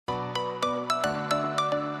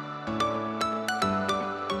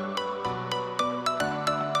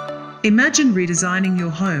Imagine redesigning your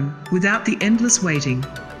home without the endless waiting,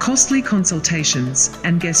 costly consultations,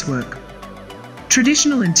 and guesswork.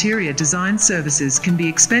 Traditional interior design services can be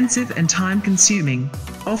expensive and time-consuming,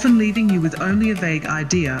 often leaving you with only a vague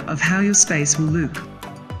idea of how your space will look.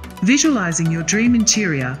 Visualizing your dream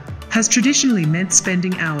interior has traditionally meant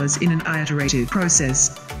spending hours in an iterative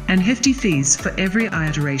process and hefty fees for every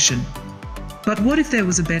iteration. But what if there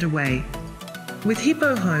was a better way? With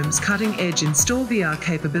Hippo Homes' cutting-edge install VR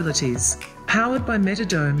capabilities, powered by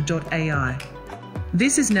Metadome.ai,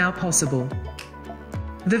 this is now possible.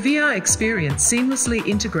 The VR experience seamlessly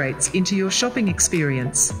integrates into your shopping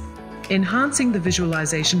experience, enhancing the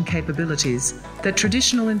visualization capabilities that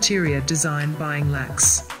traditional interior design buying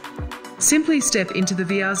lacks. Simply step into the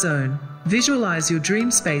VR zone, visualize your dream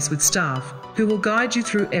space with staff who will guide you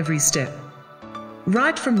through every step.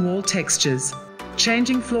 Right from wall textures,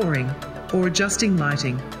 changing flooring, or adjusting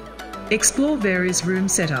lighting. Explore various room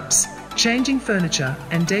setups, changing furniture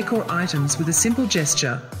and decor items with a simple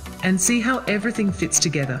gesture, and see how everything fits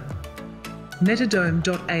together.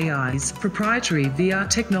 Metadome.ai's proprietary VR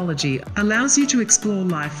technology allows you to explore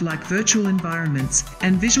life like virtual environments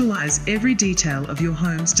and visualize every detail of your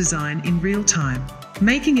home's design in real time,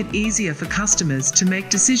 making it easier for customers to make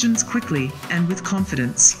decisions quickly and with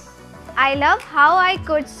confidence. I love how I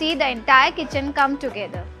could see the entire kitchen come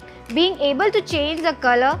together. Being able to change the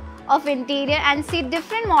color of interior and see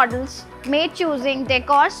different models made choosing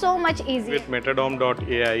decor so much easier. With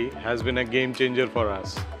Metadome.ai has been a game changer for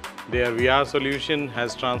us. Their VR solution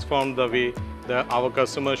has transformed the way our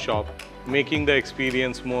customers shop, making the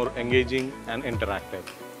experience more engaging and interactive.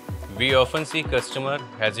 We often see customers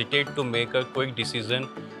hesitate to make a quick decision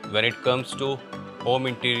when it comes to home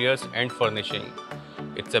interiors and furnishing.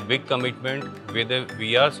 It's a big commitment. With a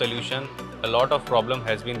VR solution, a lot of problem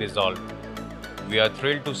has been resolved. We are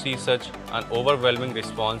thrilled to see such an overwhelming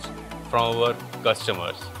response from our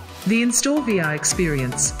customers. The Install VR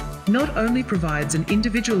experience not only provides an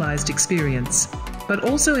individualized experience, but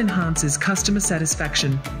also enhances customer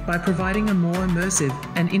satisfaction by providing a more immersive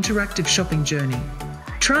and interactive shopping journey.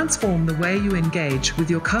 Transform the way you engage with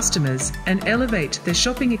your customers and elevate their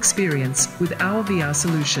shopping experience with our VR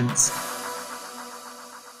solutions.